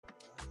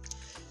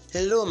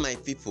Hello my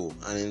people,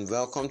 and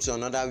welcome to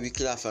another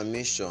weekly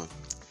affirmation.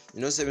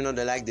 Say we know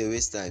they like the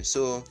waste time,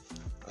 so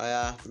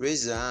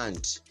raise your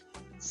hand,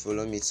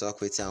 follow me talk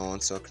wetin I wan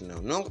talk now.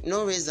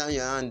 No raise down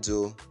your hand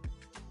though,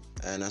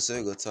 na so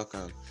we go talk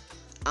am.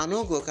 I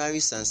no go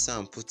carry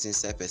sand put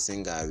inside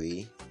person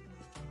garri.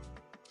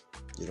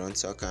 You don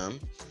talk am.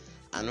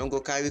 I no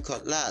go carry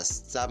cutlass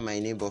stab my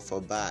neighbor for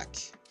back.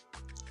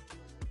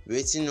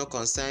 Wetin no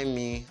concern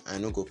me, I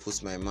no go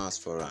put my mouth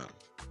for am.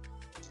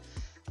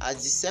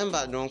 As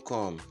December don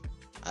come,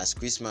 as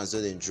Christmas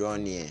don dey draw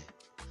near,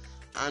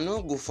 I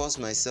no go force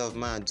myself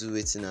make I do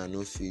wetin I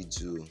no fit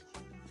do.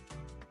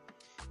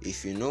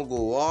 If you no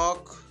go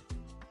work,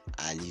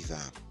 I leave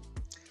am.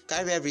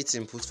 Carry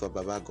everything put for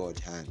Baba God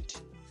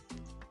hand,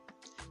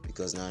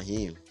 because na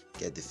him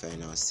get the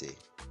final say.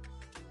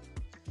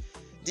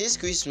 This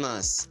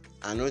Christmas,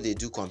 I no dey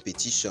do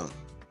competition.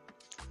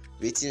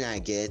 Wetin I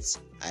get,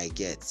 I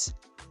get.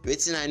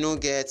 Wetin I no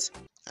get,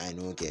 I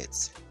no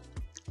get.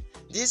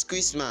 This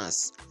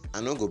Christmas,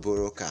 I no go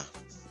borrow car.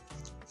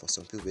 For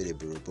some people wey dey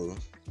borrow.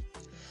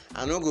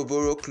 I no go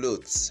borrow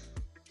clothes.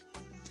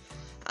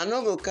 I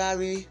no go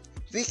carry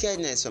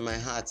wickedness for my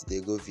heart dey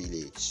go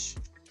village.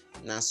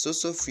 Na so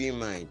free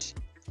mind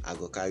I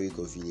go carry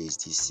go village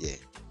this year.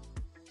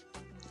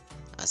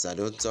 As I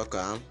don talk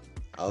am,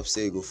 I hope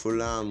say you go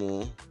follow am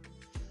o.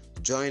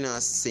 Join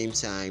us same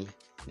time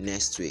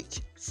next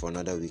week for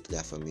another weekly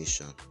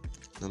affirmation.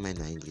 No mind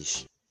na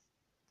English.